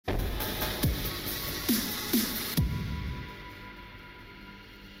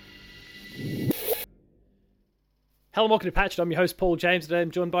Hello, welcome to Patched. I'm your host, Paul James. Today I'm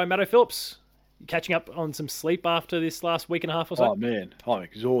joined by Matto Phillips. You catching up on some sleep after this last week and a half or so? Oh man, I'm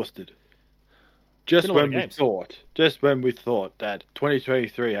exhausted. Been a lot of games. Just when we thought that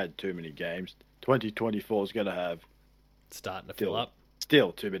 2023 had too many games, 2024 is going to have Starting to fill up.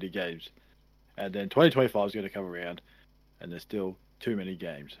 still too many games. And then 2025 is going to come around and there's still too many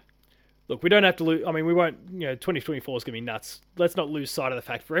games. Look, we don't have to lose. I mean, we won't, 2024 is going to be nuts. Let's not lose sight of the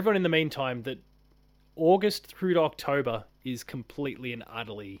fact for everyone in the meantime that August through to October is completely and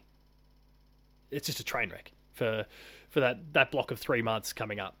utterly, it's just a train wreck for that block of 3 months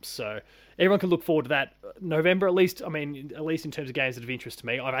coming up. So everyone can look forward to that. November, at least in terms of games that are of interest to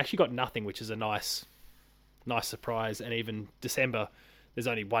me, I've actually got nothing, which is a nice surprise. And even December, there's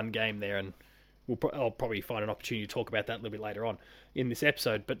only one game there, and I'll probably find an opportunity to talk about that a little bit later on in this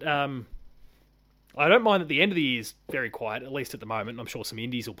episode. But I don't mind that the end of the year is very quiet, at least at the moment. I'm sure some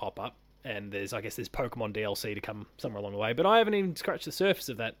indies will pop up, and there's Pokemon DLC to come somewhere along the way. But I haven't even scratched the surface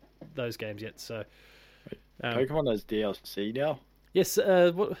of those games yet. So Pokemon has DLC now? yes,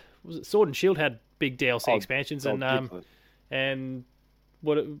 what was it? Sword and Shield had big DLC expansions, and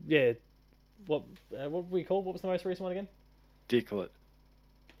what we call, what was the most recent one again? Dicklet.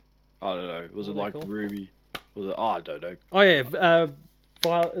 I don't know. Was it like Ruby? Was it? Oh, I don't know. Oh yeah,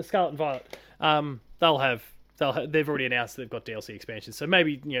 Scarlet and Violet. They've already announced they've got DLC expansions, so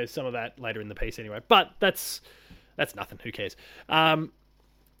maybe some of that later in the piece anyway. But that's nothing. Who cares?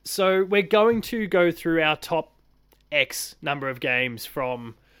 So we're going to go through our top X number of games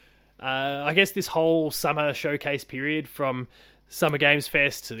from, I guess, this whole summer showcase period, from Summer Games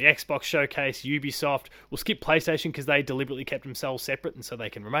Fest to the Xbox Showcase, Ubisoft. We'll skip PlayStation because they deliberately kept themselves separate, and so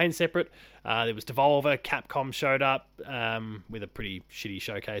they can remain separate. There was Devolver, Capcom showed up with a pretty shitty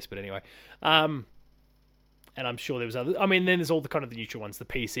showcase, but anyway. And I'm sure there was other. I mean, then there's all the kind of the neutral ones, the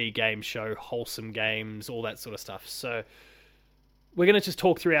PC Game Show, Wholesome Games, all that sort of stuff. So we're going to just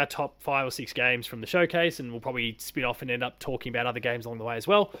talk through our top 5 or 6 games from the showcase, and we'll probably spin off and end up talking about other games along the way as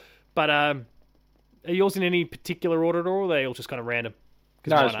well. But are yours in any particular order at all, or are they all just kind of random?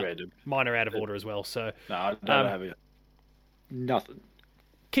 No, it's random. Mine are out of order as well. So no, I don't have it. Nothing.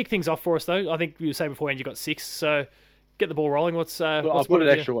 Kick things off for us, though. I think you were saying beforehand you got 6, so get the ball rolling. I'll put an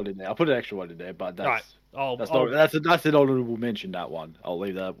extra one in there. But that's... Right. That's an honourable mention. That one, I'll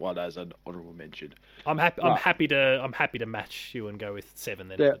leave that one as an honourable mention. I'm happy to match you and go with 7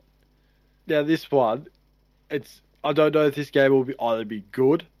 then. Yeah, this one, I don't know if this game will either be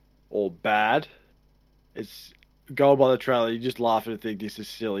good or bad. It's going by the trailer, you just laugh and think this is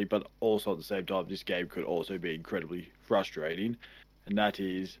silly, but also at the same time, this game could also be incredibly frustrating, and that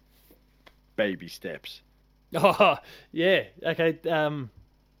is Baby Steps. Oh yeah, okay.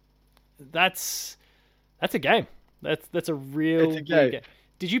 That's a game. That's a real game.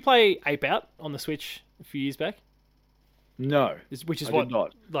 Did you play Ape Out on the Switch a few years back? No, which is what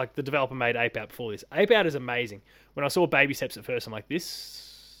not. Like the developer made Ape Out before this. Ape Out is amazing. When I saw Baby Steps at first, I'm like,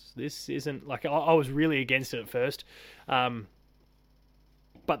 this isn't like I was really against it at first,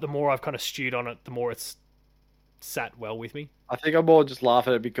 but the more I've kind of stewed on it, the more it's sat well with me. I think I'm more just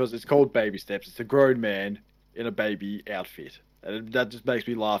laughing at it because it's called Baby Steps. It's a grown man in a baby outfit. And that just makes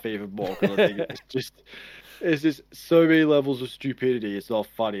me laugh even more because I think it's just so many levels of stupidity. It's not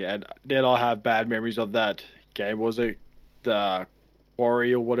funny. And then I have bad memories of that game. Was it the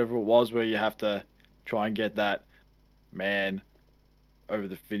Quarry or whatever it was, where you have to try and get that man over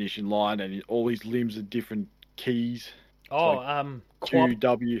the finishing line, and all his limbs are different keys? QW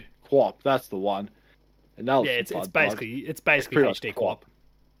QWOP. That's the one. And that was it's basically HD QWOP.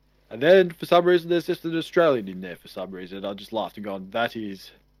 And then, for some reason, there's just an Australian in there for some reason. I just laughed and gone, that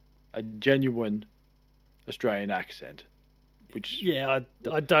is a genuine Australian accent. Which I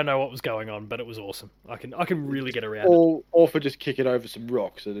don't know what was going on, but it was awesome. I can really get around it. Or for just kicking over some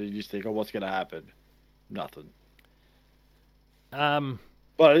rocks, and then you just think, oh, what's going to happen? Nothing.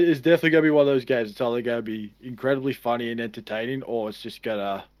 But it's definitely going to be one of those games. It's either going to be incredibly funny and entertaining, or it's just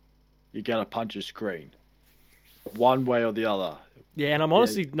you're going to punch a screen. One way or the other. Yeah, and I'm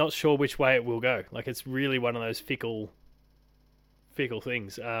honestly not sure which way it will go. Like, it's really one of those fickle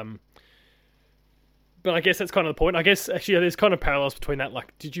things. But I guess that's kind of the point. I guess, actually, there's kind of parallels between that.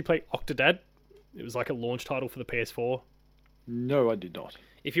 Like, did you play Octodad? It was like a launch title for the PS4. No, I did not.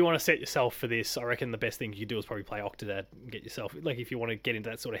 If you want to set yourself for this, I reckon the best thing you do is probably play Octodad and get yourself... Like, if you want to get into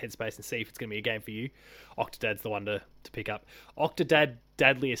that sort of headspace and see if it's going to be a game for you, Octodad's the one to pick up. Octodad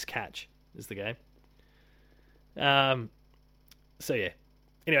Dadliest Catch is the game. So yeah.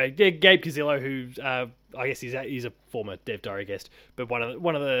 Anyway, Gabe Cazillo, who I guess he's a former Dev Diary guest, but one of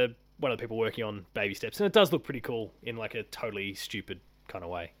the people working on Baby Steps, and it does look pretty cool in like a totally stupid kind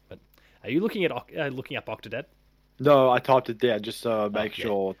of way. But are you looking up Octodad? No, I typed it down just so I make yeah.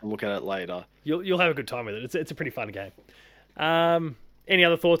 sure to look at it later. You'll have a good time with it. It's a pretty fun game. Any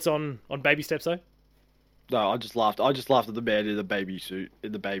other thoughts on Baby Steps though? No, I just laughed. I just laughed at the man in the baby suit,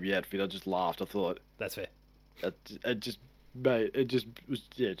 in the baby outfit. I just laughed. I thought That's fair. it just made it just was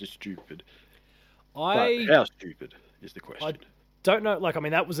just stupid. I But how stupid is the I question? don't know. Like, I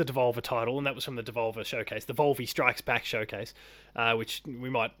mean, that was a Devolver title, and that was from the Devolver showcase, the Volvi Strikes Back showcase, which we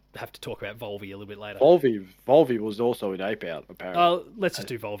might have to talk about Volvi a little bit later. Volvi was also in Ape Out apparently. Let's just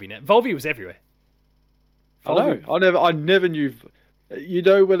do Volvi now. Volvi was everywhere. I know. I never knew. You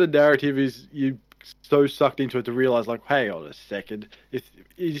know when the narrative is you so sucked into it to realize like, hey, on a second, if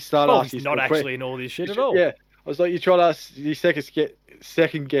you start asking, Volvi's not actually in all this shit at all. Yeah, I was like, you try to ask, you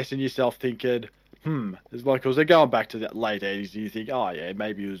second guessing yourself, thinking, it's like because they're going back to that late '80s, and you think, oh yeah,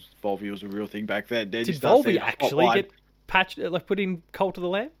 maybe Volvi was a real thing back then. Then Did you start Volvi seeing actually Hotline. get patched, like put in Cult of the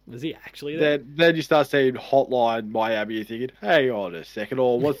Lamb? Was he actually there? Then you start seeing Hotline Miami, you're thinking, hang on a second,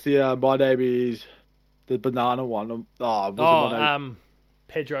 or what's the my name is the banana one? My name?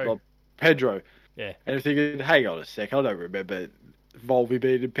 Pedro. Pedro. Yeah. And you're thinking, hang on a sec, I don't remember Volvi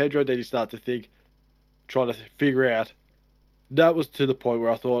being in Pedro. Then you start to think, trying to figure out. That was to the point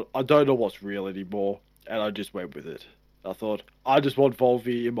where I thought, I don't know what's real anymore, and I just went with it. I thought, I just want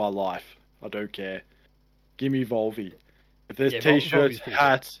Volvi in my life. I don't care. Give me Volvi. If there's t-shirts,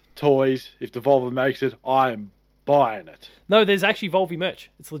 hats, toys, if Devolver makes it, I'm buying it. No, there's actually Volvi merch.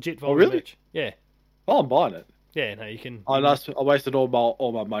 It's legit Volvi really? merch. Yeah. Oh, I'm buying it. Yeah, no, you can. I wasted all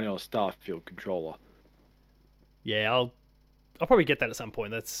my money on a Starfield controller. Yeah, I'll probably get that at some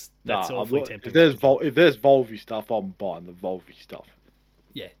point. That's awfully tempting. If there's Volvi stuff, I'm buying the Volvi stuff.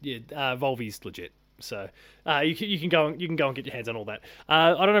 Yeah. Volvi's legit. So you can go and get your hands on all that.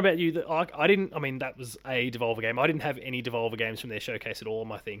 I don't know about you. I didn't. I mean, that was a Devolver game. I didn't have any Devolver games from their showcase at all on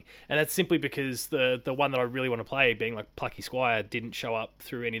my thing, and that's simply because the one that I really want to play, being like Plucky Squire, didn't show up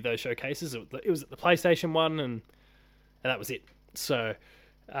through any of those showcases. It was at the PlayStation one, and that was it. So,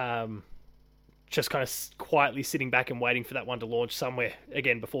 just kind of quietly sitting back and waiting for that one to launch somewhere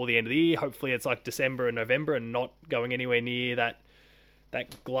again before the end of the year. Hopefully, it's like December and November, and not going anywhere near that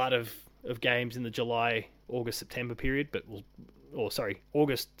glut of games in the July, August, September period,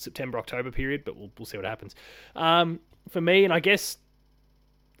 August, September, October period, but we'll see what happens. For me, and I guess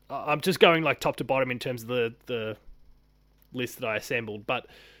I'm just going like top to bottom in terms of the list that I assembled, but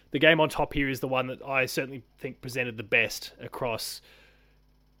the game on top here is the one that I certainly think presented the best across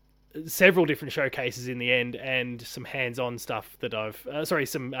several different showcases in the end, and some hands-on stuff that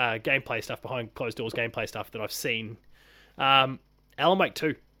some gameplay stuff, behind closed doors gameplay stuff that I've seen. Alan Wake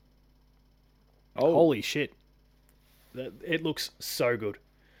 2. Oh. Holy shit. It looks so good.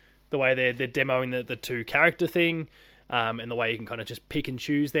 The way they're demoing the two character thing, and the way you can kind of just pick and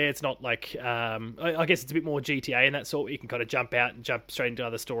choose there. It's not like, I guess it's a bit more GTA in that sort, where you can kind of jump out and jump straight into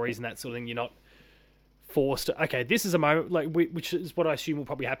other stories and that sort of thing. You're not forced to, okay, this is a moment, like, which is what I assume will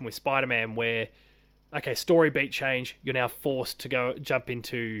probably happen with Spider-Man, where, okay, story beat change, you're now forced to jump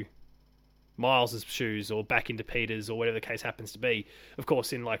into Miles's shoes or back into Peter's or whatever the case happens to be. Of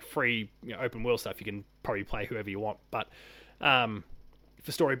course, in like free open world stuff, you can probably play whoever you want, but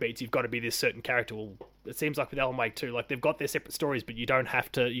for story beats, you've got to be this certain character. Well, it seems like with Alan Wake 2, like they've got their separate stories, but you don't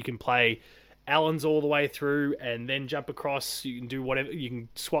have to. You can play Alan's all the way through and then jump across. You can do whatever. You can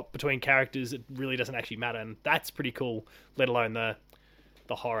swap between characters. It really doesn't actually matter, and that's pretty cool. Let alone the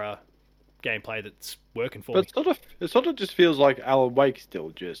horror gameplay that's working for me. It sort of just feels like Alan Wake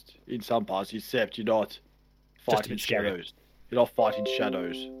still, just in some parts, except you're not fighting shadows. You're not fighting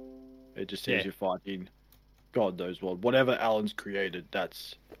shadows. It just seems you're fighting God knows what. Whatever Alan's created,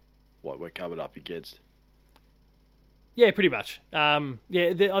 that's what we're coming up against. Yeah, pretty much. I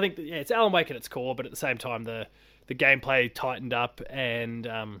think it's Alan Wake at its core, but at the same time, the gameplay tightened up and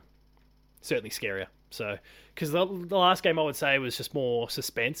certainly scarier. So, because the last game I would say was just more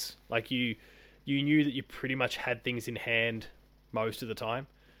suspense. Like you knew that you pretty much had things in hand most of the time,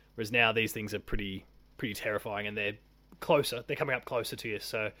 whereas now these things are pretty terrifying, and they're closer. They're coming up closer to you,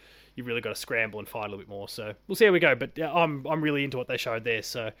 so you've really got to scramble and fight a little bit more. So we'll see how we go. But I'm really into what they showed there.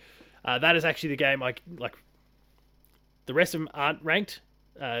 So that is actually the game I like. The rest of them aren't ranked.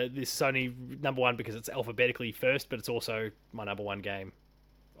 This is only number one because it's alphabetically first, but it's also my number one game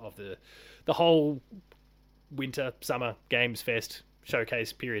of the whole winter, summer games fest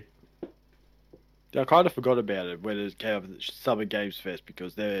showcase period. I kind of forgot about it when it came up at the Summer Games Fest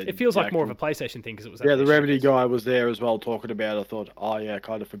because it feels like more of a PlayStation thing because it was. Yeah, the Remedy guy was there as well talking about it. I thought, oh yeah, I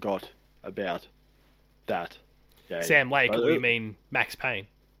kind of forgot about that. Yeah, Sam Lake, or you mean Max Payne?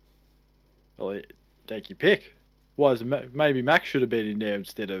 Well, take your pick. Maybe Max should have been in there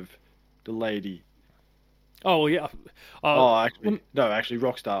instead of the lady. Oh, well, yeah. Oh, Well, actually,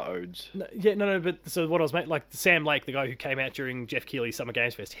 Rockstar owns. yeah, no, but so what I was like Sam Lake, the guy who came out during Jeff Keighley's Summer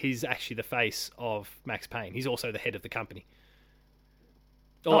Games Fest, he's actually the face of Max Payne. He's also the head of the company.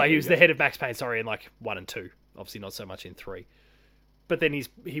 Oh, Oh, he there was you the go. head of Max Payne, sorry, in like 1 and 2. Obviously, not so much in 3. But then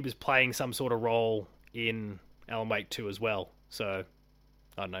he was playing some sort of role in Alan Wake 2 as well. So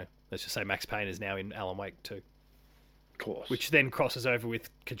I don't know. Let's just say Max Payne is now in Alan Wake 2, Of course. which then crosses over with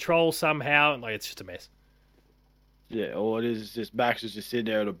Control somehow, and like it's just a mess. Yeah, all it is just Max is just sitting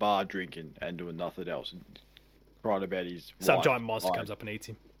there at a bar drinking and doing nothing else and crying about his Some wife. giant monster Like, comes up and eats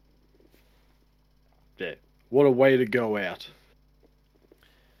him. Yeah, what a way to go out.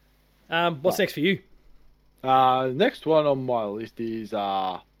 What's next for you? Next one on my list is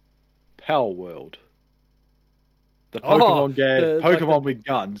Pal World, the Pokemon game, Pokemon with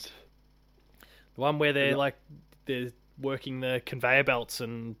guns. The one where they're working the conveyor belts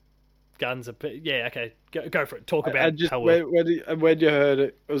and guns. Yeah, okay, go for it. Talk about And just how well. when you heard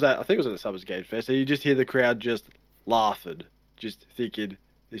it, I think it was at the Summers Games Fest, and you just hear the crowd just laughing, just thinking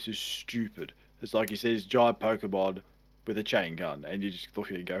this is stupid. It's like you see this giant Pokemon with a chain gun, and you just look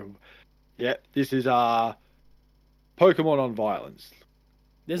at it and go, "Yeah, this is Pokemon on violence."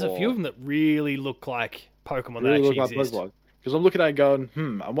 There's a few of them that really look like Pokemon Really that look actually like exist. Pokemon. Because I'm looking at it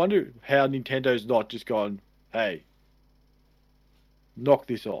going, I wonder how Nintendo's not just gone, hey, knock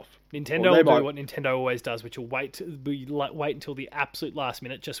this off. Nintendo Well, will they do might- what Nintendo always does, which will wait until the absolute last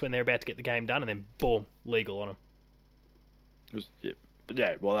minute, just when they're about to get the game done, and then boom, legal on them.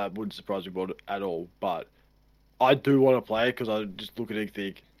 Well, that wouldn't surprise me at all. But I do want to play it because I just look at it and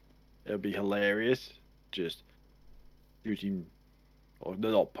think it would be hilarious. Just shooting, or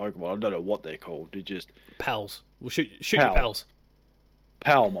they're not Pokemon. I don't know what they're called. They're just Pals, we'll shoot your Pal. pals.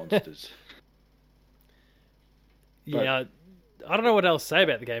 Power monsters. Yeah, I don't know what else to say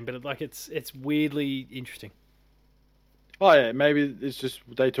about the game, but it's weirdly interesting. Oh yeah, maybe it's just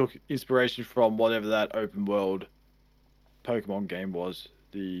they took inspiration from whatever that open world Pokemon game was.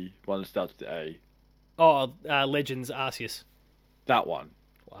 The one that starts with A. Oh, Legends Arceus That one.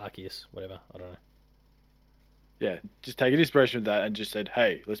 or Arceus, whatever. I don't know. Yeah, just take an inspiration from that and just said,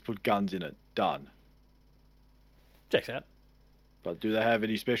 hey, let's put guns in it. Done. Checks out. But do they have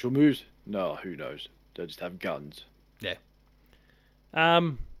any special moves? No, who knows? They just have guns. Yeah.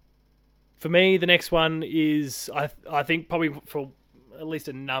 For me, the next one is I think probably for at least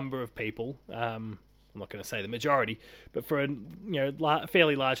a number of people. I'm not going to say the majority, but for a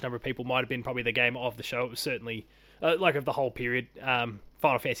fairly large number of people, might have been probably the game of the show. It was certainly like of the whole period.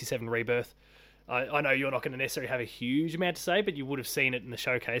 Final Fantasy VII Rebirth. I know you're not going to necessarily have a huge amount to say, but you would have seen it in the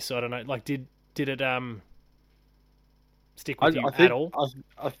showcase. So I don't know. Like, did it stick with you at all?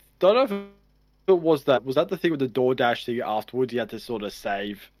 I don't know if it was that. Was that the thing with the DoorDash thing afterwards? He had to sort of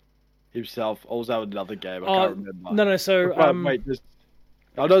save himself, or was that another game? I can't remember. No. So Wait,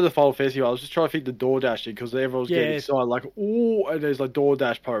 I know the Final Fantasy one. I was just trying to think the DoorDash thing because everyone was getting excited, like, oh, and there's like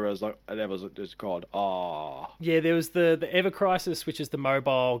DoorDash promos, like, and everyone's like, just gone, Yeah, there was the Ever Crisis, which is the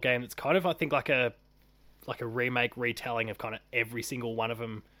mobile game that's kind of, I think, like a remake retelling of kind of every single one of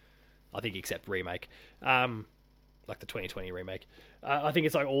them. I think except remake, like the 2020 remake. I think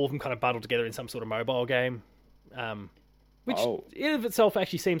it's like all of them kind of bundled together in some sort of mobile game. Which in of itself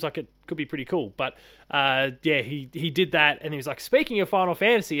actually seems like it could be pretty cool. But he did that, and he was like, speaking of Final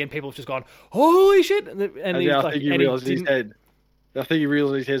Fantasy, and people have just gone, holy shit! And I think he realized in his head. I think he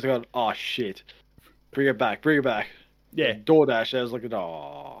realized in his head, he's going, oh shit, bring it back. Yeah, and DoorDash. I was like,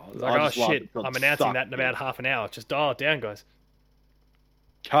 oh, shit! I'm announcing that in about half an hour. Just dial it down, guys.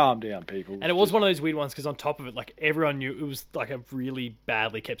 Calm down, people. And it was one of those weird ones because on top of it, like everyone knew it was like a really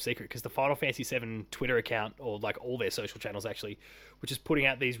badly kept secret because the Final Fantasy VII Twitter account, or like all their social channels actually, were just putting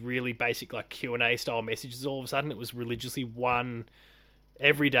out these really basic like Q&A style messages. All of a sudden, it was religiously one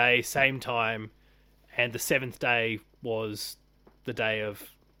every day, same time, and the 7th day was the day of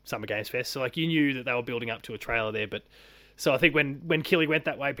Summer Games Fest. So like you knew that they were building up to a trailer there, but so I think when Killy went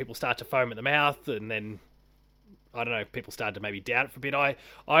that way, people start to foam at the mouth, and then I don't know, people started to maybe doubt it for a bit.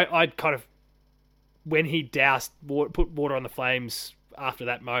 I'd kind of, when he put water on the flames after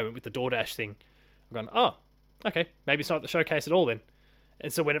that moment with the DoorDash thing, I've gone, oh, okay, maybe it's not the showcase at all then.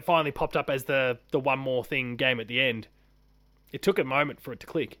 And so when it finally popped up as the one more thing game at the end, it took a moment for it to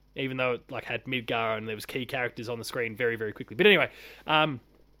click, even though it like had Midgar and there was key characters on the screen very, very quickly. But anyway, I mean,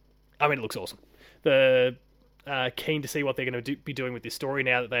 it looks awesome. Keen to see what they're going to be doing with this story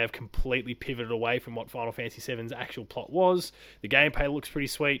now that they have completely pivoted away from what Final Fantasy VII's actual plot was. The gameplay looks pretty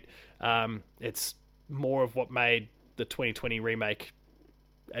sweet. It's more of what made the 2020 remake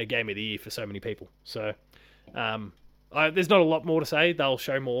a game of the year for so many people. So, There's not a lot more to say. They'll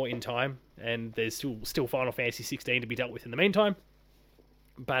show more in time, and there's still Final Fantasy 16 to be dealt with in the meantime.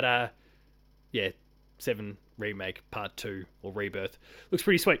 But yeah, 7 Remake Part 2 or Rebirth looks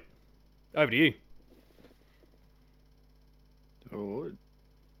pretty sweet. Over to you. Oh,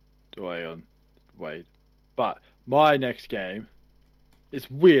 wait. But my next game, it's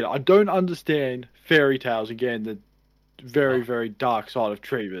weird. I don't understand Fairy Tales again. The very dark side of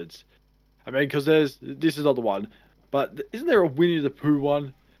treatments. I mean, because this is not the one, but isn't there a Winnie the Pooh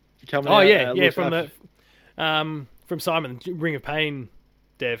one coming out? Yeah, from Simon, Ring of Pain,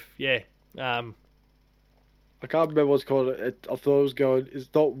 Dev, yeah. I can't remember what's called. I thought it was going. It's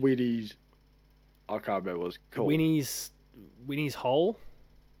not Winnie's. I can't remember what it's called. Winnie's Hole.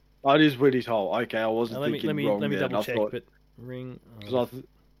 Oh, it is Winnie's Hole. Okay, I wasn't thinking wrong. Let me there, double check. thought, but Ring.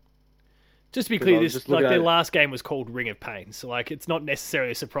 Just to be 'cause clear, I was this just looking their at it. last game was called Ring of Pain, so it's not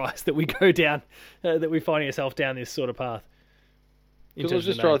necessarily a surprise that we go down that we find ourselves down this sort of path. Because I was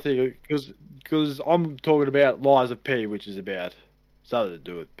just trying to think, because I'm talking about Lies of P, which is about something to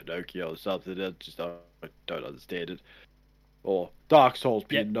do with Pinocchio or something. I just don't understand it. Or Dark Souls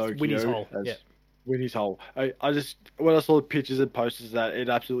Pinocchio. Winnie's Hole. Winnie's Hole. I just, when I saw the pictures and posters of that, it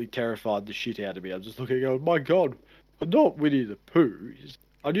absolutely terrified the shit out of me. I was just looking and going, my God, not Winnie the Pooh.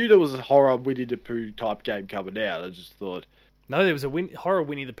 I knew there was a horror Winnie the Pooh type game coming out. I just thought... No, there was a horror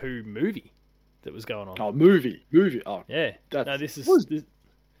Winnie the Pooh movie that was going on. Oh, movie. Oh, yeah. This...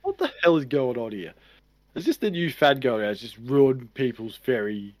 What the hell is going on here? Is this the new fad going on? It's just ruined people's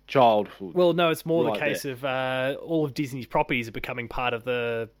very childhood. Well, no, it's more the case of all of Disney's properties are becoming part of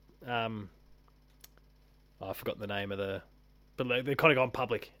the... I forgot the name of the kind of gone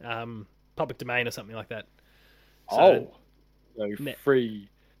public domain or something like that. So free.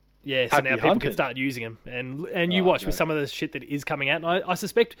 Yeah, so now people can start using them, and you watch with some of the shit that is coming out. And I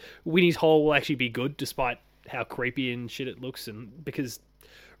suspect Winnie's Hole will actually be good, despite how creepy and shit it looks, and because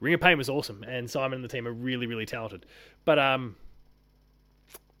Ring of Pain was awesome, and Simon and the team are really, really talented. But I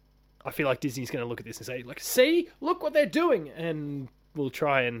feel like Disney's going to look at this and say, see, look what they're doing, and we'll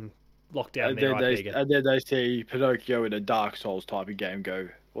try and lock down their IP again. And then they see Pinocchio in a Dark Souls type of game. Go,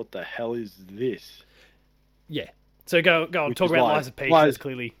 what the hell is this? Yeah. So go on, talk about Lies of P.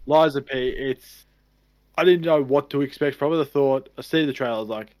 Clearly, Lies of P. I didn't know what to expect from it. I see the trailer, I was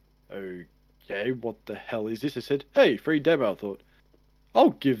like, okay, what the hell is this? I said, hey, free demo. I thought,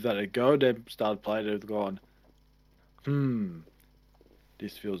 I'll give that a go. Then started playing it, gone,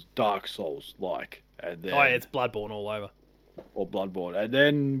 this feels Dark Souls like. And then, it's Bloodborne all over. Or Bloodborne. And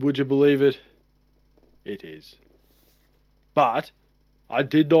then, would you believe it? It is. But I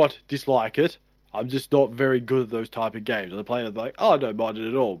did not dislike it. I'm just not very good at those type of games. I play it I don't mind it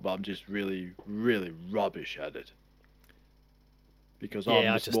at all, but I'm just really, really rubbish at it. Because I'm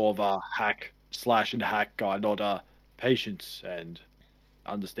just more of a slash and hack guy, not a patience and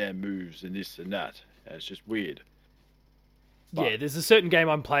understand moves and this and that. And it's just weird. But, there's a certain game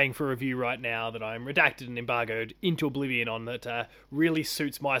I'm playing for review right now that I'm redacted and embargoed into oblivion on that really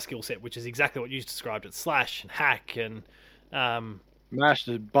suits my skill set, which is exactly what you described. It's slash and hack and... mash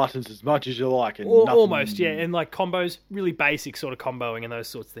the buttons as much as you like. And almost, yeah. And combos, really basic sort of comboing and those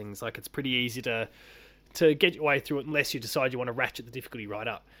sorts of things. It's pretty easy to get your way through it unless you decide you want to ratchet the difficulty right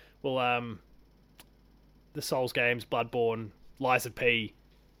up. Well, the Souls games, Bloodborne, Lies of P,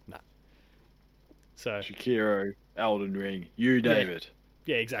 no. So Sekiro, Elden Ring, you name it.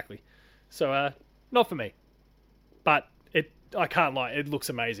 Yeah, exactly. So, not for me. But I can't lie, it looks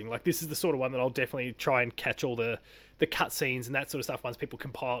amazing. This is the sort of one that I'll definitely try and catch all the cutscenes and that sort of stuff once people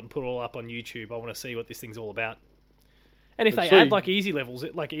compile it and put it all up on YouTube. I want to see what this thing's all about. And if they add easy levels,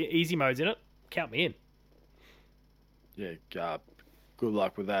 easy modes in it, count me in. Yeah, good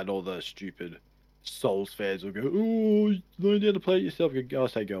luck with that. All the stupid Souls fans will go, oh, learn how to play it yourself. I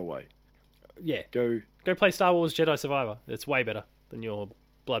say go away. Yeah. Go play Star Wars Jedi Survivor. It's way better than your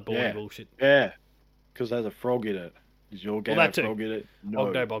Bloodborne bullshit. Yeah, because there's a frog in it. Is your game a frog in it? No.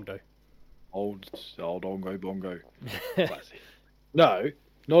 Bogdo. Old Ongo Bongo. Classic. No,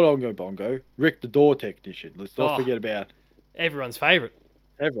 not Ongo Bongo. Rick the Door Technician. Let's not forget about... Everyone's favourite.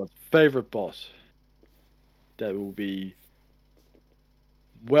 Everyone's favourite boss. That will be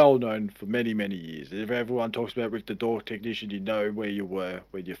well known for many, many years. If everyone talks about Rick the Door Technician, you know where you were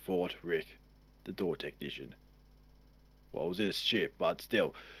when you fought Rick the Door Technician. Well, it was in a ship, but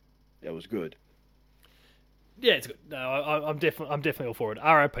still, it was good. Yeah, it's good. No, I'm definitely all for it.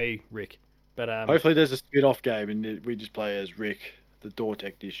 RIP Rick. But hopefully there's a spin-off game and we just play as Rick, the door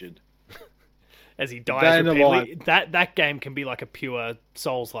technician. As he dies repeatedly. That game can be like a pure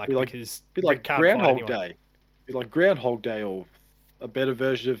Souls-like. Be like Groundhog Day. Be like Groundhog Day or a better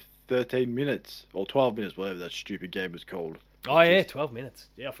version of 13 minutes or 12 minutes, whatever that stupid game was called. Oh yeah, 12 minutes.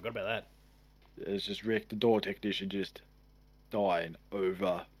 Yeah, I forgot about that. It's just Rick, the door technician, just dying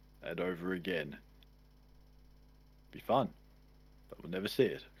over and over again. Be fun, but we'll never see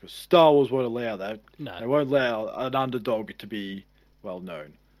it because Star Wars won't allow that. No. They won't allow an underdog to be well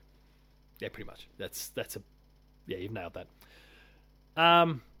known. Yeah, pretty much. That's a yeah, you've nailed that.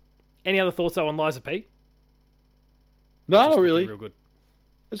 Any other thoughts though on Liza P? No, Just not looking really. Real good.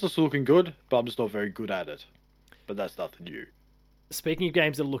 It's just looking good, but I'm just not very good at it. But that's nothing new. Speaking of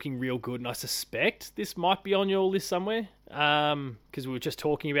games that are looking real good, and I suspect this might be on your list somewhere, because we were just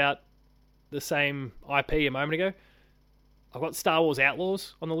talking about the same IP a moment ago. I've got Star Wars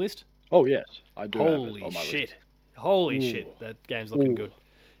Outlaws on the list. Oh yes, I do. Holy have it on my shit! list. Holy Ooh. shit! That game's looking Ooh. good.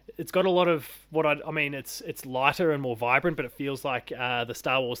 It's got a lot of what I mean. It's lighter and more vibrant, but it feels like the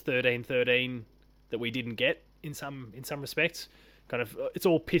Star Wars 1313 that we didn't get in some respects. Kind of, it's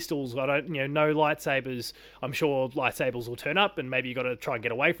all pistols. I don't, no lightsabers. I'm sure lightsabers will turn up, and maybe you got to try and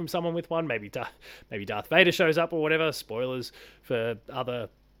get away from someone with one. Maybe Darth Vader shows up or whatever. Spoilers for other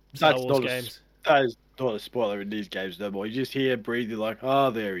Star Wars games. That is not a spoiler in these games no more. You just hear him breathing like,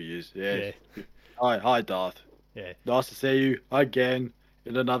 oh, there he is. Yeah. Hi, Darth. Yeah. Nice to see you again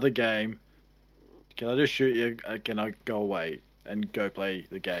in another game. Can I just shoot you? Can I go away and go play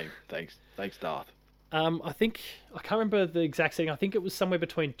the game? Thanks, Darth. I think I can't remember the exact setting. I think it was somewhere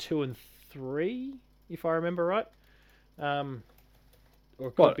between 2 and 3, if I remember right. Or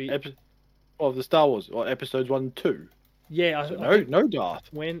it could be of the Star Wars or episodes 1 and 2. Yeah. So no Darth.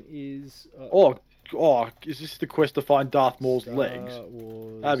 When is? Is this the quest to find Darth Maul's Star legs?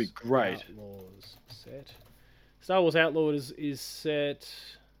 Wars That'd be great. Outlaws set. Star Wars Outlaws is set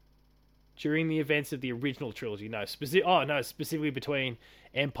during the events of the original trilogy. No, specifically between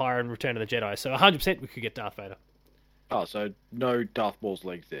Empire and Return of the Jedi. So 100% we could get Darth Vader. Oh, so no Darth Maul's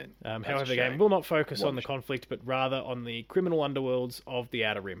legs then. However, the game will not focus on the conflict, but rather on the criminal underworlds of the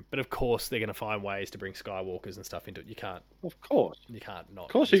Outer Rim. But of course, they're going to find ways to bring Skywalkers and stuff into it. You can't. Of course. You can't not.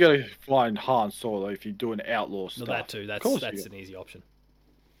 Of course, you got to find Han Solo if you do an outlaw stuff. No, that too. That's an easy option.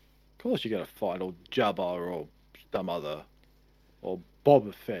 Of course, you got to find or Jabba or some other or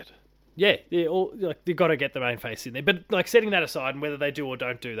Boba Fett. Yeah, they've got to get the main face in there. But setting that aside, and whether they do or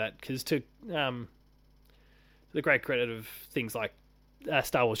don't do that, because to the great credit of things like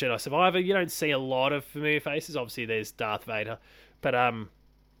Star Wars Jedi Survivor, you don't see a lot of familiar faces. Obviously, there's Darth Vader, but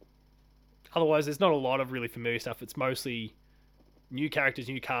otherwise, there's not a lot of really familiar stuff. It's mostly new characters,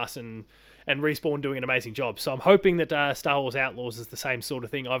 new cast, and Respawn doing an amazing job. So I'm hoping that Star Wars Outlaws is the same sort of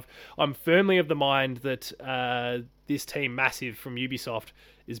thing. I'm firmly of the mind that this team, Massive from Ubisoft,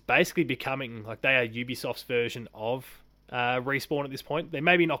 is basically becoming like they are Ubisoft's version of Respawn at this point. They're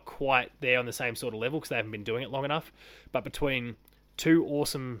maybe not quite there on the same sort of level because they haven't been doing it long enough. But between two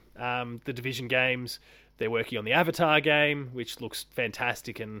awesome The Division games, they're working on the Avatar game, which looks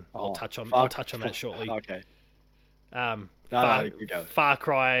fantastic, and I'll touch on that shortly. Okay. Far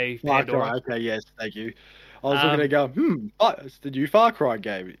Cry. Pandora. Okay, yes, thank you. I was looking to go, it's the new Far Cry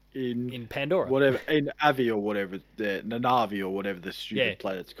game in Pandora. Whatever, in Avi or whatever, the Nanavi or whatever the stupid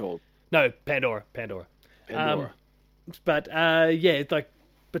planet's called. No, Pandora. But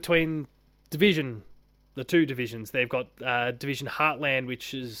between Division, the two divisions, they've got Division Heartland,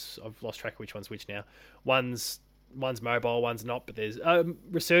 which is, I've lost track of which one's which now. One's mobile, one's not, but there's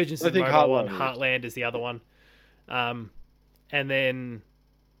Resurgence is the mobile one, Heartland is the other one. And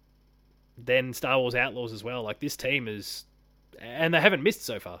then Star Wars Outlaws as well. Like, this team is, and they haven't missed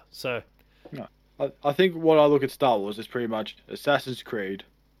so far. So, no, I think what I look at Star Wars is pretty much Assassin's Creed,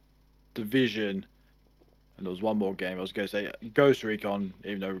 Division, and there was one more game I was going to say, Ghost Recon,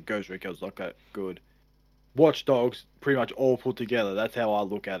 even though Ghost Recon's not that good. Watch Dogs, pretty much all put together. That's how I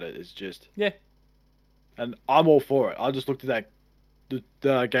look at it. It's just and I'm all for it. I just looked at the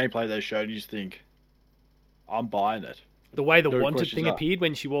gameplay they showed, and you just think, I'm buying it. The way the Wanted thing appeared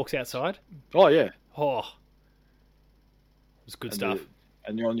when she walks outside. Oh, yeah. Oh. It was good stuff.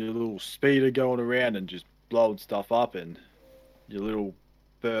 And you're on your little speeder going around and just blowing stuff up, and your little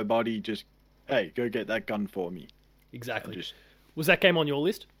fur buddy just, hey, go get that gun for me. Exactly. Was that game on your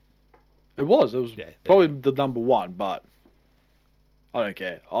list? It was. It was probably the number one, but I don't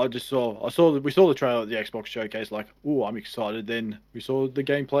care. We saw the trailer at the Xbox showcase, like, ooh, I'm excited. Then we saw the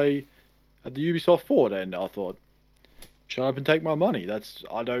gameplay at the Ubisoft Forward, and I thought, shut up and take my money.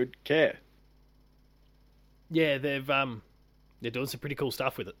 I don't care. Yeah, they're doing some pretty cool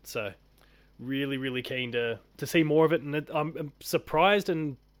stuff with it. So really, really keen to see more of it. And I'm surprised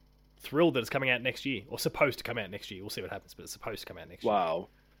and thrilled that it's coming out next year, or supposed to come out next year. We'll see what happens, but it's supposed to come out next year. Wow.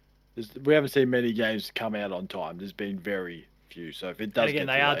 We haven't seen many games come out on time. There's been very, few. So if it does And again,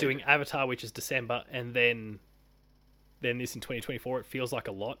 get they are delayed, doing Avatar, which is December, and then this in 2024. It feels like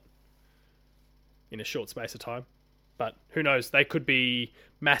a lot in a short space of time. But who knows? They could be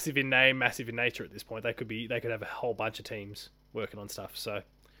massive in name, massive in nature at this point. They could have a whole bunch of teams working on stuff. So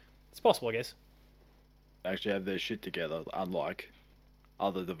it's possible, I guess. actually have their shit together, unlike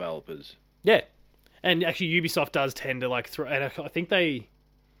other developers. Yeah, and actually, Ubisoft does tend to like throw. And I think they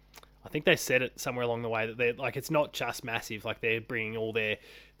said it somewhere along the way that they're like, it's not just massive. Like they're bringing all their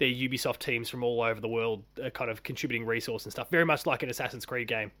Ubisoft teams from all over the world, kind of contributing resource and stuff. Very much like an Assassin's Creed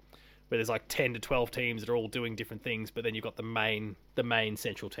game, where there's like 10 to 12 teams that are all doing different things, but then you've got the main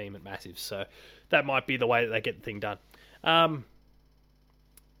central team at Massive. So that might be the way that they get the thing done. I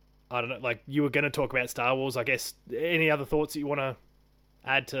don't know. Like, you were going to talk about Star Wars, I guess. Any other thoughts that you want to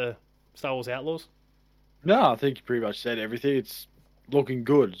add to Star Wars Outlaws? No, I think you pretty much said everything. It's looking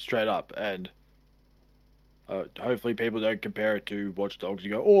good, straight up, and hopefully people don't compare it to Watch Dogs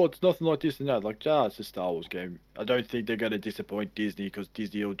and go, oh, it's nothing like this and that. Like, it's a Star Wars game. I don't think they're going to disappoint Disney, because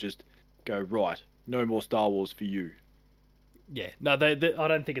Disney will just go, right, no more Star Wars for you. Yeah, no, I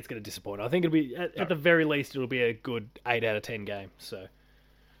don't think it's going to disappoint. I think it'll be, at the very least, it'll be a good 8 out of 10 game. So,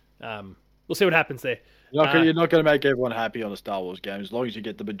 we'll see what happens there. You're not going to make everyone happy on a Star Wars game, as long as you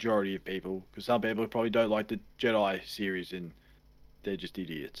get the majority of people, because some people probably don't like the Jedi series and they're just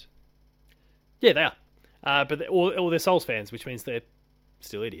idiots. Yeah, they are. But all they're Souls fans, which means they're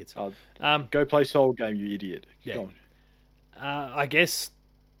still idiots. Go play Soul game, you idiot. Yeah. I guess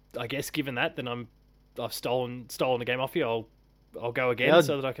given that, then I've stolen the game off you. I'll go again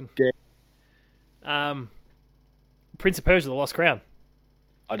so that I can. Yeah. Prince of Persia: The Lost Crown.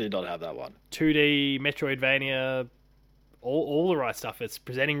 I did not have that one. 2D Metroidvania, all the right stuff. It's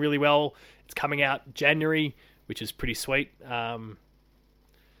presenting really well. It's coming out January, which is pretty sweet. I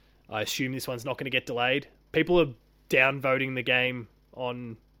assume this one's not going to get delayed. People are downvoting the game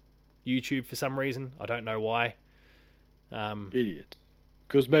on YouTube for some reason. I don't know why. Idiot.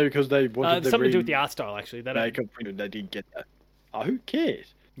 Because they wanted something to do with the art style, actually. They didn't get that. Oh, who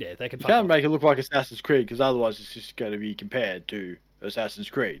cares? Yeah, they can. You can't make it look like Assassin's Creed, because otherwise it's just going to be compared to Assassin's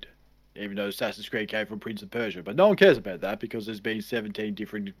Creed, even though Assassin's Creed came from Prince of Persia. But no one cares about that, because there's been 17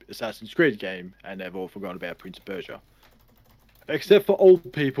 different Assassin's Creed games, and they've all forgotten about Prince of Persia. Except for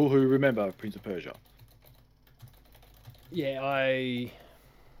old people who remember Prince of Persia. Yeah, I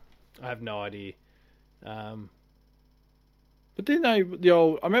have no idea. But then I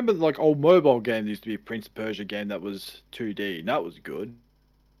remember like old mobile games used to be a Prince of Persia game that was 2D, and that was good.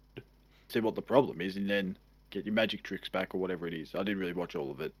 See what the problem is, and then get your magic tricks back or whatever it is. I didn't really watch all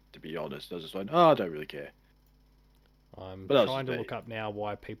of it, to be honest. I was just like, I don't really care. I'm trying to look up now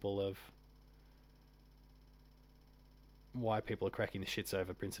why people are cracking the shits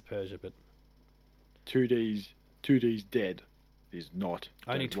over Prince of Persia, but 2D's dead is not.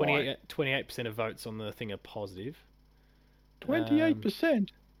 Only 28% of votes on the thing are positive. 28%?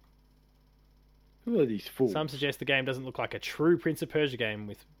 Who are these fools? Some suggest the game doesn't look like a true Prince of Persia game,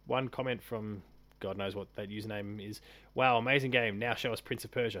 with one comment from God knows what that username is. Wow, amazing game. Now show us Prince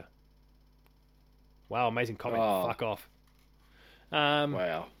of Persia. Wow, amazing comment. Fuck off.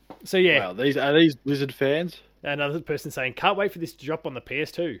 Wow. So yeah. Wow, are these Blizzard fans? Another person saying, can't wait for this to drop on the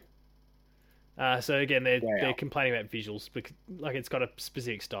PS2. So again, they're complaining about visuals, because like it's got a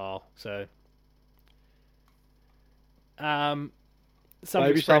specific style. So, some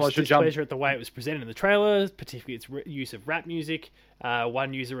expressed displeasure at the way it was presented in the trailer, particularly its use of rap music.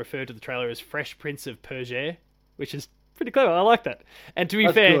 One user referred to the trailer as "Fresh Prince of Persia," which is pretty clever. I like that. And to be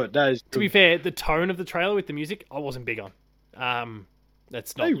fair, the tone of the trailer with the music, I wasn't big on.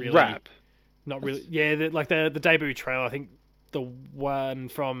 That's not really rap. Not really. Yeah, the debut trailer, I think the one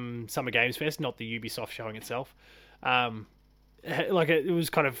from Summer Games Fest, not the Ubisoft showing itself. It was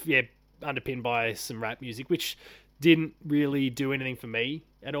kind of underpinned by some rap music, which didn't really do anything for me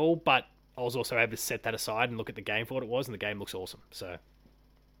at all. But I was also able to set that aside and look at the game for what it was, and the game looks awesome. So,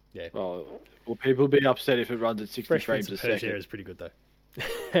 yeah. Well, will people be upset if it runs at 60 frames a second? Persia is pretty good though.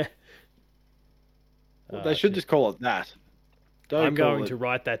 They should just call it that. I'm going to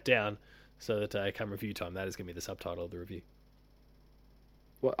write that down so that come review time, that is going to be the subtitle of the review.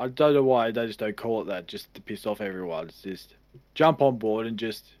 Well, I don't know why they just don't call it that, just to piss off everyone. It's just jump on board and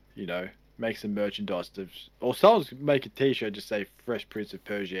just, make some merchandise. Or someone make a t-shirt, just say Fresh Prince of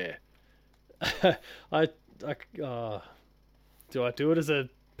Persia. Do I do it as a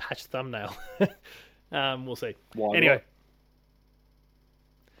patch thumbnail? We'll see. Why anyway.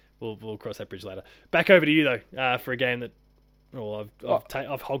 Not? We'll cross that bridge later. Back over to you though, for a game that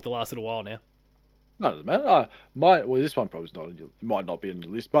I've hogged the last little while now. No, it doesn't matter. This one probably might not be on the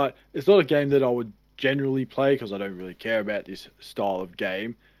list, but it's not a game that I would generally play because I don't really care about this style of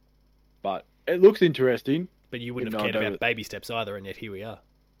game. But it looks interesting. But you wouldn't Even have though I cared don't- about baby steps either, and yet here we are.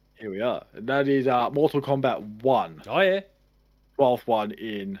 Here we are. And that is Mortal Kombat 1. Oh yeah. 12th one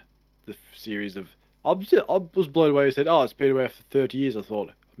in the series of. I was blown away. I said, "Oh, it's been away for 30 years." I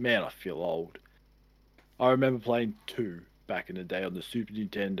thought, "Man, I feel old." I remember playing 2 back in the day on the Super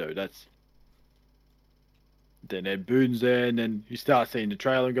Nintendo. Then Ed Boon's there, and then you start seeing the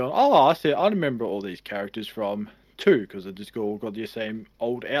trailer and going, "Oh, I remember all these characters from 2 because they just all got the same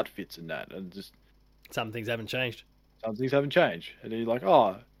old outfits and that, and just Some things haven't changed. some things haven't changed." And then you're like,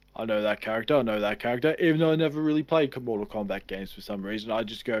 "Oh, I know that character. I know that character." Even though I never really played Mortal Kombat games for some reason, I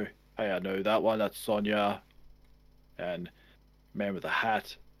just go, "Hey, I know that one. That's Sonya, and Man with a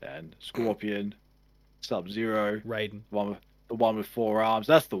Hat, and Scorpion, Sub-Zero, Raiden. the one with 4 arms.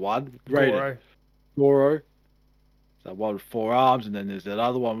 That's the one. Raiden. Goro. Goro. That one with 4 arms, and then there's that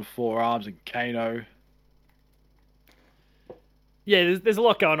other one with 4 arms, and Kano." Yeah, there's a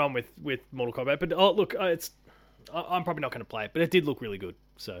lot going on with Mortal Kombat, but look, I'm probably not going to play it, but it did look really good.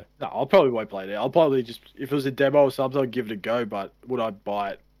 So No, I'll probably won't play it. I'll probably just, if it was a demo or something, I'd give it a go, but would I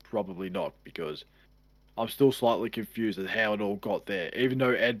buy it? Probably not, because I'm still slightly confused at how it all got there. Even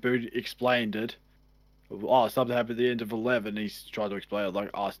though Ed Boon explained it, oh, something happened at the end of 11, he's trying to explain it, like,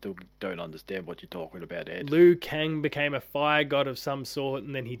 I still don't understand what you're talking about, Ed. Liu Kang became a fire god of some sort,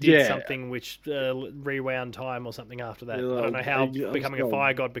 and then he did something which rewound time or something after that. Yeah, I don't know how I'm becoming a still-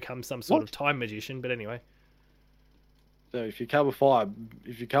 fire god becomes some sort What? of time magician, but anyway. So if you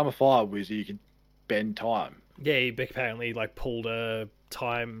become a fire wizard, you can bend time. Yeah, he apparently like pulled a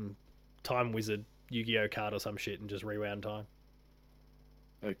time wizard Yu-Gi-Oh card or some shit and just rewound time.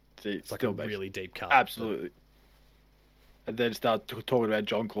 Like, see, It's like still a makes- really deep card. Absolutely. And then start talking about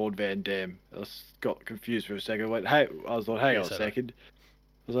Jean-Claude Van Damme. Got confused for a second. Hang on a second.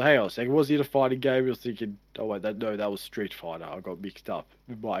 Was he in a fighting game? I was thinking, oh wait, that was Street Fighter. I got mixed up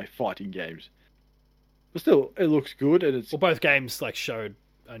with my fighting games. But still, it looks good, and it's Well, both games like showed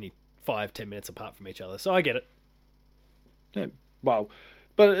only 5-10 minutes apart from each other, so I get it. well,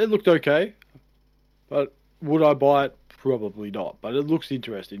 but it looked okay. But would I buy it? Probably not. But it looks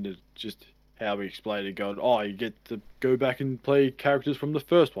interesting. To just how we explained it, going, oh, you get to go back and play characters from the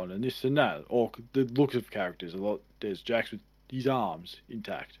first one, and this and that, or the looks of characters. There's Jax with his arms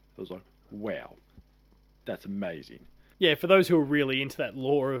intact. I was like, wow, that's amazing. Yeah, for those who are really into that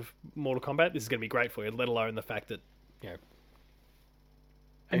lore of Mortal Kombat, this is going to be great for you, let alone the fact that, you know,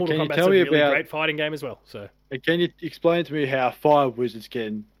 And Mortal can you Kombat's tell a me really about? great fighting game as well, so... And can you explain to me how fire wizards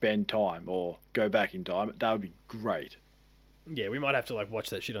can bend time or go back in time? That would be great. Yeah, we might have to like watch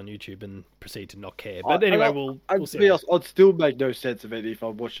that shit on YouTube and proceed to not care. But anyway, we'll to see. be honest, I'd still make no sense of it if I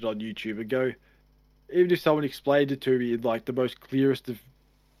watched it on YouTube and go, even if someone explained it to me in like the most clearest of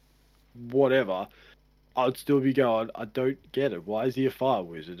whatever, I'd still be going, I don't get it. Why is he a fire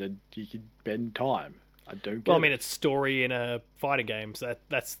wizard and he can bend time? I don't get Well, I it. mean, it's story in a fighting game, so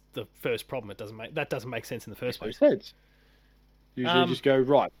that's the first problem. It doesn't make sense in the first Makes place. no sense. Usually just go,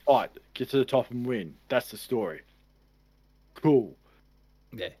 right, fight, get to the top and win. That's the story. Cool.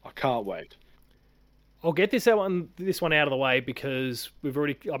 Yeah, I can't wait. I'll get this one out of the way because I've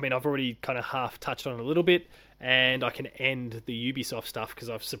already kind of half touched on it a little bit, and I can end the Ubisoft stuff because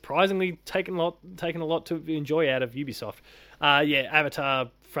I've surprisingly taken a lot to enjoy out of Ubisoft. Avatar: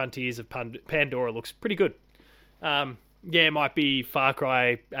 Frontiers of Pandora looks pretty good. It might be Far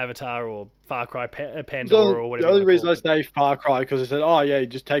Cry Avatar or Far Cry Pandora or whatever. The only they're reason I called. say Far Cry because I said, oh yeah,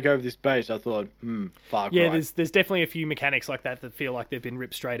 just take over this base. I thought, Far Cry. Yeah, there's definitely a few mechanics like that feel like they've been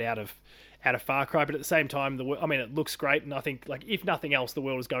ripped straight out of Far Cry, but at the same time, it looks great, and I think like if nothing else, the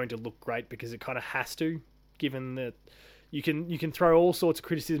world is going to look great because it kind of has to, given that you can throw all sorts of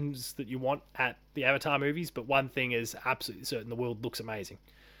criticisms that you want at the Avatar movies, but one thing is absolutely certain: the world looks amazing.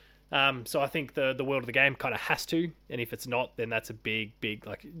 So I think the world of the game kind of has to, and if it's not, then that's a big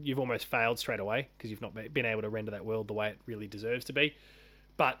like you've almost failed straight away because you've not been able to render that world the way it really deserves to be.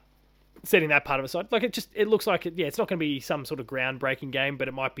 But setting that part of aside, like it looks like it. Yeah, it's not going to be some sort of groundbreaking game, but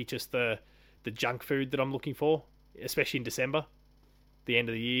it might be just the junk food that I'm looking for, especially in December, the end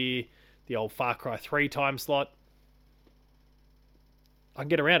of the year, the old Far Cry 3 time slot. I can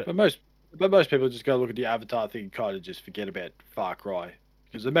get around it. But most people just go look at the Avatar thing and kind of just forget about Far Cry.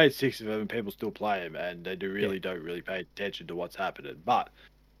 Because they made 6 of them and people still play them and they don't really pay attention to what's happening. But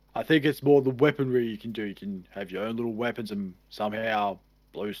I think it's more the weaponry you can do. You can have your own little weapons and somehow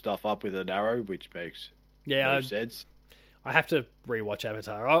blow stuff up with an arrow, which makes no sense. I have to rewatch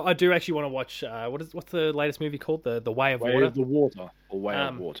Avatar. I do actually want to watch what's the latest movie called? The Way of Water. Way of the Water. Or Way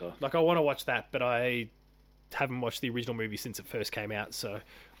of Water. Like I want to watch that, but I haven't watched the original movie since it first came out, so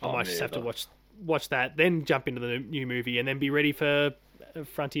I might just have to watch watch that, then jump into the new movie, and then be ready for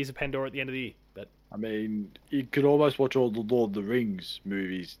Frontiers of Pandora at the end of the year. But I mean, you could almost watch all the Lord of the Rings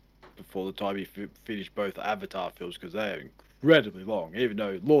movies before the time you finish both Avatar films because they are incredibly long. Even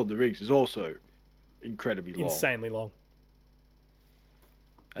though Lord of the Rings is also incredibly long, insanely long.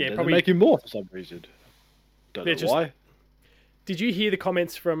 and Yeah, then probably they're making more for some reason. Don't They're know just- why. Did you hear the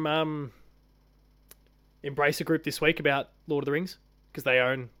comments from Embracer Group this week about Lord of the Rings? Because they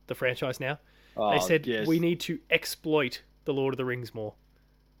own the franchise now. They said, yes. we need to exploit the Lord of the Rings more.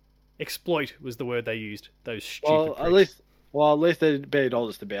 Exploit was the word they used. Those stupid Well, pricks. at least they're being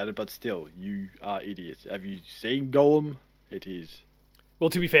honest about it. But still, you are idiots. Have you seen Gollum? It is. Well,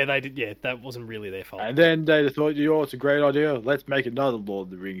 to be fair, they did. Yeah, that wasn't really their fault. And then they thought, you know, it's a great idea. Let's make another Lord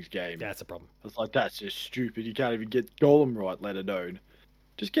of the Rings game. That's a problem. It's like, that's just stupid. You can't even get Gollum right, let alone.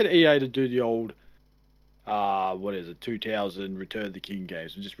 Just get EA to do the old, 2000 Return of the King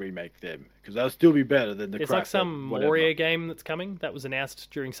games and just remake them. Because they'll still be better than the There's crap. like some whatever. Moria game that's coming. That was announced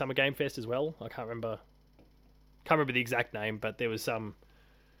during Summer Game Fest as well. I can't remember the exact name, but there was some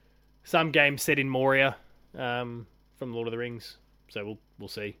game set in Moria from Lord of the Rings. So we'll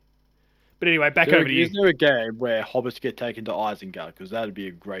see. But anyway, back over to you. Is there a game where hobbits get taken to Isengard? Because that'd be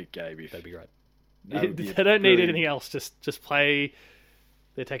a great game. That'd be great. That would be They don't need brilliant. anything else. Just play.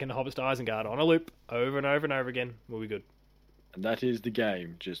 They're taking the hobbits to Isengard on a loop over and over and over again. We'll be good. And that is the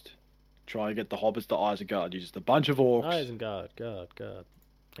game. Just try and get the hobbits to Isengard. You're just a bunch of orcs. Isengard, God.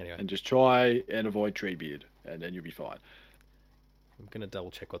 Anyway, And just try and avoid Treebeard. And then you'll be fine. I'm gonna double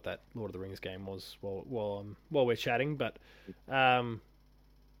check what that Lord of the Rings game was while we're chatting. But Alright,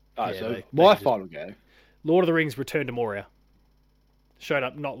 Yeah, so they my just- final game. Lord of the Rings: Return to Moria showed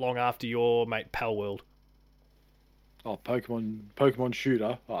up not long after your mate Pal World. Oh, Pokemon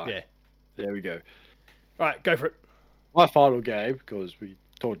Shooter. Alright, Yeah. there we go. All right, go for it. My final game, because we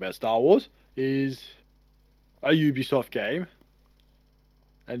talked about Star Wars, is a Ubisoft game.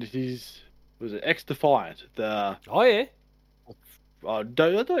 And it is, was it X Defiant? The Oh yeah. I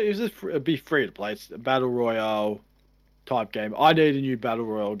don't it'd be free to play. It's a battle royale type game. I need a new battle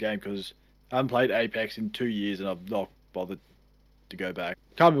royale game because I haven't played Apex in 2 years and I've not bothered to go back.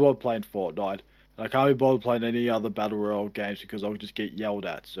 Can't be bothered playing Fortnite. And I can't be bothered playing any other battle royale games because I'll just get yelled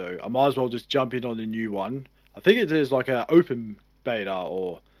at. So I might as well just jump in on the new one. I think it is like an open beta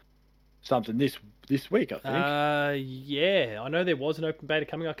or something this week, I think. Yeah. I know there was an open beta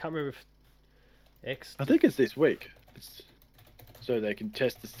coming. I can't remember if X. I think it's this week. So they can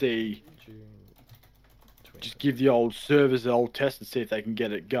test to see, June just give the old servers the old test and see if they can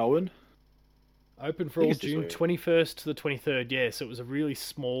get it going. Open for I think all it's this June week. 21st to the 23rd. Yeah, so it was a really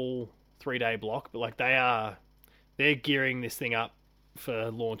small 3-day block, but like they're gearing this thing up for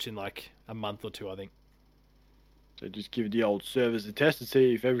launch in like a month or two, I think. So just give the old servers a test and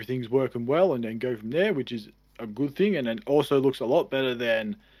see if everything's working well and then go from there, which is a good thing. And then also looks a lot better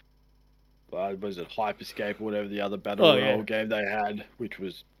than, was it Hyperscape or whatever the other battle royale game they had, which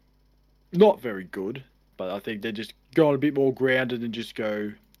was not very good. But I think they're just going a bit more grounded and just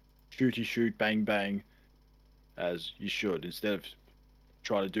go shooty shoot, bang bang, as you should, instead of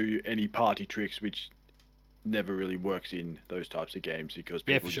trying to do any party tricks, which never really works in those types of games because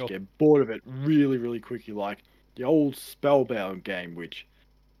Yeah, people for just sure. get bored of it really, really quickly, like the old Spellbound game, which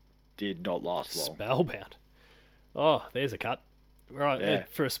did not last long. Spellbound. Oh, there's a cut. Right, Yeah.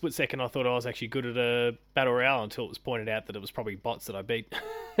 for a split second, I thought I was actually good at a battle royale until it was pointed out that it was probably bots that I beat.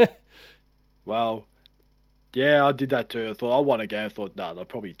 Well, yeah, I did that too. I thought I won a game. I thought, nah, they're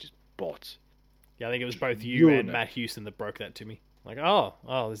probably just bots. Yeah, I think it was both you Ruin and it. Matt Houston that broke that to me. Like, oh,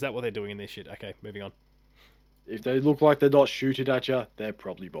 is that what they're doing in this shit? Okay, moving on. If they look like they're not shooting at you, they're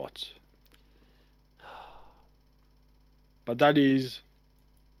probably bots. But that is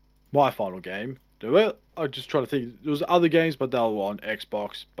my final game. Well, I'm just trying to think. There was other games, but they were on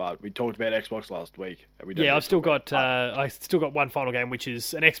Xbox. But we talked about Xbox last week. And we don't Yeah, need I've to still talk got about I still got one final game, which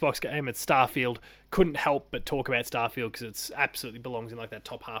is an Xbox game. It's Starfield. Couldn't help but talk about Starfield because it's absolutely belongs in like that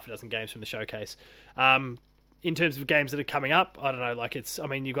top half a dozen games from the showcase. In terms of games that are coming up, I don't know. Like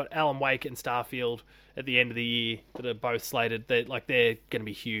you've got Alan Wake and Starfield at the end of the year that are both slated. They're going to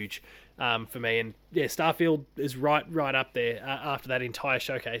be huge for me. And yeah, Starfield is right up there after that entire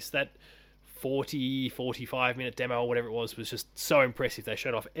showcase. That 45 minute demo or whatever it was just so impressive. They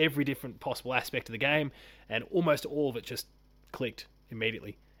showed off every different possible aspect of the game, and almost all of it just clicked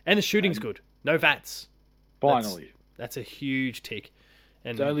immediately. And the shooting's good. No VATs. Finally. That's a huge tick.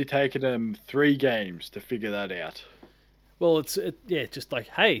 And It's only taken them 3 games to figure that out. well, it's just like,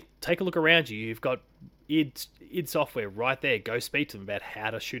 hey, take a look around you. You've got id Software right there. Go speak to them about how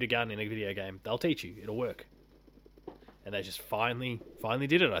to shoot a gun in a video game. They'll teach you. It'll work. And they just finally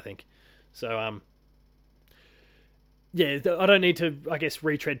did it, I think. So yeah, I don't need to, I guess,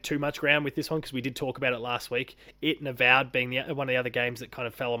 retread too much ground with this one because we did talk about it last week. It and Avowed being one of the other games that kind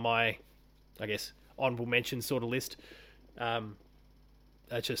of fell on my, I guess, honorable mention sort of list. Are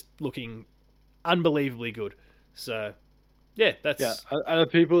just looking unbelievably good. So, yeah, that's... Yeah, and the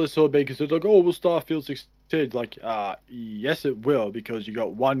people are so big because they're like, oh, will Starfield succeed? Like, yes, it will, because you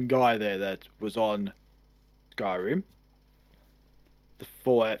got one guy there that was on Skyrim, the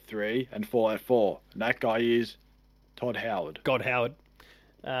Fallout 3, and Fallout 4. And that guy is Todd Howard. God Howard.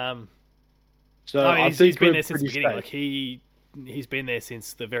 So I mean, he's been there since the beginning. Safe. Like he's been there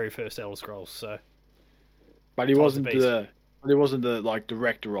since the very first Elder Scrolls. So, but he wasn't the like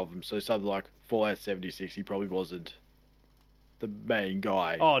director of them. So something like Fallout 76, he probably wasn't the main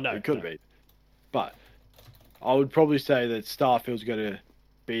guy. Oh no, he could be. But I would probably say that Starfield's going to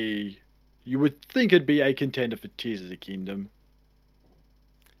be. You would think it'd be a contender for Tears of the Kingdom.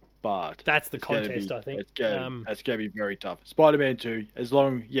 But that's the contest, I think. It's going to be very tough. Spider-Man 2,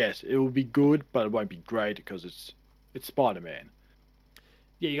 yes, it will be good, but it won't be great because it's Spider-Man.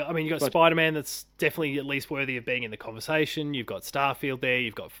 Yeah, you got Spider-Man that's definitely at least worthy of being in the conversation. You've got Starfield there.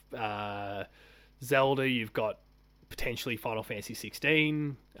 You've got Zelda. You've got potentially Final Fantasy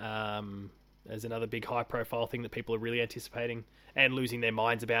 16 as another big high-profile thing that people are really anticipating and losing their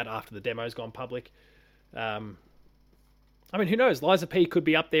minds about after the demo's gone public. I mean, who knows? Lies of P could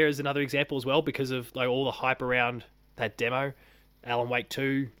be up there as another example as well because of like all the hype around that demo. Alan Wake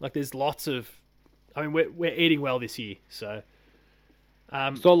 2. Like, there's lots of... I mean, we're eating well this year, so...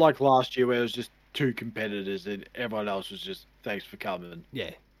 it's not like last year where it was just two competitors and everyone else was just, thanks for coming.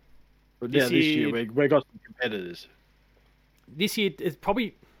 Yeah. But this year we got some competitors. This year,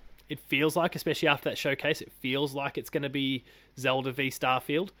 it feels like, especially after that showcase, it feels like it's going to be Zelda v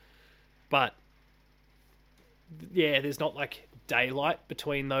Starfield. But... yeah, there's not like daylight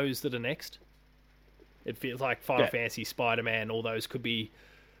between those that are next. It feels like Final Fantasy, Spider-Man, all those could be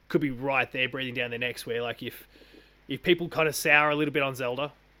right there breathing down their necks. Where like if people kind of sour a little bit on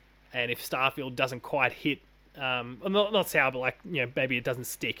Zelda, and if Starfield doesn't quite hit, not sour, but like maybe it doesn't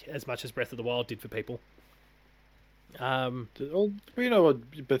stick as much as Breath of the Wild did for people. You know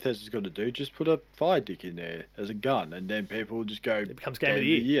what Bethesda's got to do? Just put a fire dick in there as a gun, and then people will just go. It becomes Game of the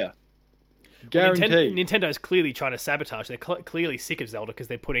Year. Guaranteed. Nintendo's clearly trying to sabotage. They're clearly sick of Zelda because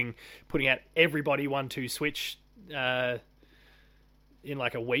they're putting out everybody 1-2 Switch in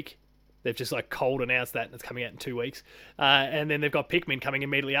like a week. They've just like cold announced that and it's coming out in 2 weeks. And then they've got Pikmin coming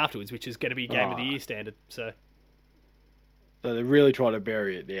immediately afterwards, which is going to be Game of the Year standard. So they're really trying to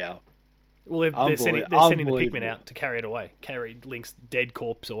bury it now. Well, they're sending the Pikmin out to carry it away, carry Link's dead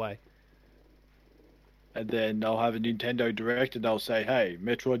corpse away. And then they'll have a Nintendo Direct and they'll say, "Hey,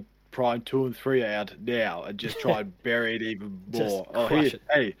 Metroid Prime 2 and 3 out now," and just try and bury it even more.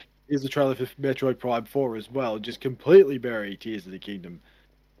 Here's the trailer for Metroid Prime 4 as well. Just completely bury Tears of the Kingdom.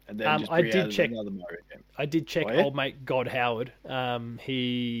 And then just bring out another Mario game. I did check old mate God Howard.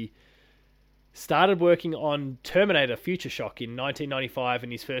 He started working on Terminator Future Shock in 1995,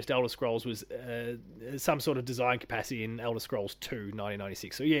 and his first Elder Scrolls was some sort of design capacity in Elder Scrolls 2,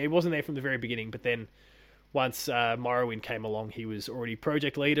 1996. So yeah, he wasn't there from the very beginning, but then once Morrowind came along, he was already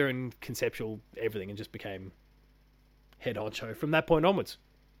project leader and conceptual everything, and just became head honcho from that point onwards.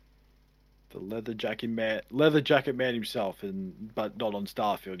 The leather jacket man himself, but not on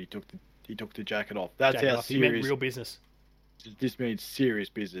Starfield. He took the jacket off. That's how serious. He meant real business. This means serious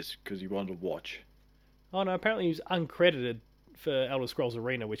business because he wanted to watch. Oh no! Apparently he was uncredited for Elder Scrolls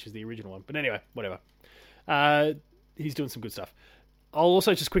Arena, which is the original one. But anyway, whatever. He's doing some good stuff. I'll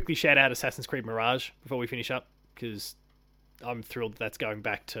also just quickly shout out Assassin's Creed Mirage before we finish up, because I'm thrilled that's going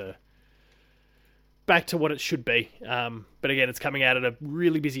back to what it should be. But again, it's coming out at a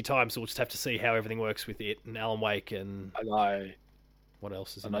really busy time, so we'll just have to see how everything works with it and Alan Wake and what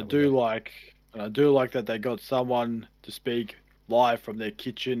else is. And I do like that they got someone to speak live from their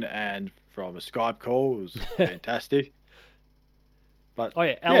kitchen and from a Skype call. It was fantastic. But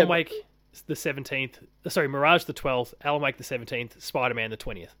Alan Wake the 17th. Sorry, Mirage the 12th. Alan Wake the 17th. Spider-Man the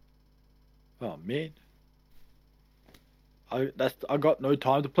 20th. Oh man, I got no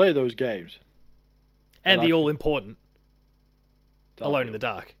time to play those games. And the all-important Alone in the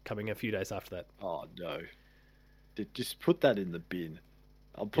Dark coming a few days after that. Oh no, just put that in the bin.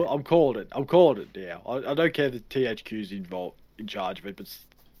 I'm called it. I'm called it now. I don't care if the THQ's in charge of it, but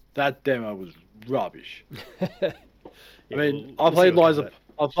that demo was rubbish. I mean, I played Lies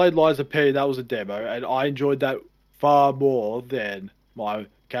of P, and that was a demo, and I enjoyed that far more than my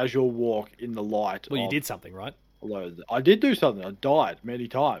casual walk in the light. Well, you did something, right? I did do something. I died many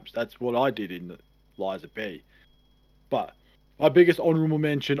times. That's what I did in Lies of P. But my biggest honourable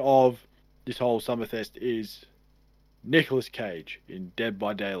mention of this whole Summerfest is Nicolas Cage in Dead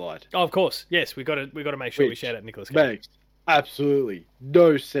by Daylight. Oh, of course. Yes, we got to make sure we Which shout out Nicolas Cage. Makes absolutely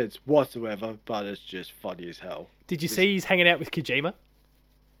no sense whatsoever, but it's just funny as hell. Did you see he's hanging out with Kojima?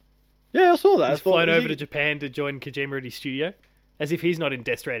 Yeah, I saw that. He's flown over to Japan to join Kojima at his studio, as if he's not in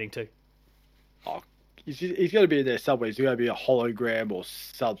Death Stranding too. Oh, he's going to be in there somewhere. He's going to be a hologram or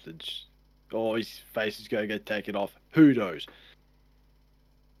something. Or his face is going to get taken off. Who knows?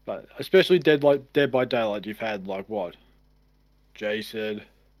 But especially Dead by Daylight, you've had like what? Jason,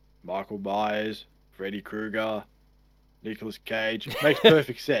 Michael Myers, Freddy Krueger, Nicolas Cage. Makes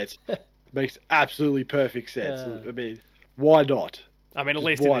perfect sense. Makes absolutely perfect sense. I mean, why not? I mean, at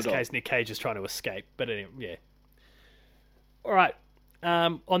least in this case, Nick Cage is trying to escape. But anyway, yeah. All right.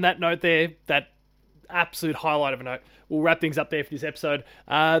 On that note there, that absolute highlight of a note, we'll wrap things up there for this episode.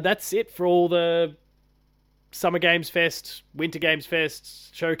 That's it for all the Summer Games Fest, Winter Games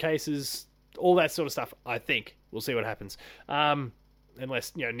Fest, showcases, all that sort of stuff, I think. We'll see what happens.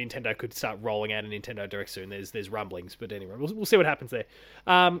 Unless, Nintendo could start rolling out a Nintendo Direct soon. There's rumblings. But anyway, we'll see what happens there.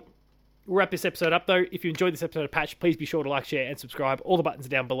 We'll wrap this episode up, though. If you enjoyed this episode of Patch, please be sure to like, share, and subscribe. All the buttons are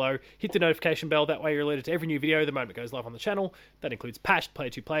down below. Hit the notification bell. That way you're alerted to every new video the moment it goes live on the channel. That includes Patched,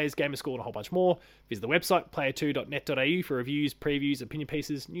 Player 2 Players, Gamer School, and a whole bunch more. Visit the website, player2.net.au, for reviews, previews, opinion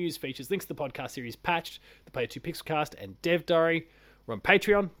pieces, news, features, links to the podcast series Patched, the Player 2 Pixelcast, and Dev Diary. We're on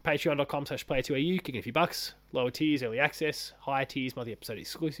Patreon, patreon.com/player2au, kicking a few bucks. Lower tiers, early access. Higher tiers, multi-episode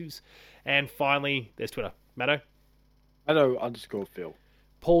exclusives. And finally, there's Twitter. Matto? Matto_Phil.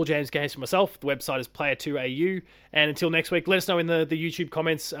 Paul James Games for myself. The website is player2au. And until next week, let us know in the YouTube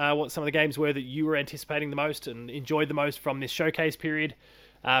comments what some of the games were that you were anticipating the most and enjoyed the most from this showcase period.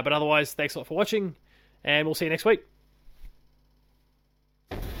 But otherwise, thanks a lot for watching, and we'll see you next week.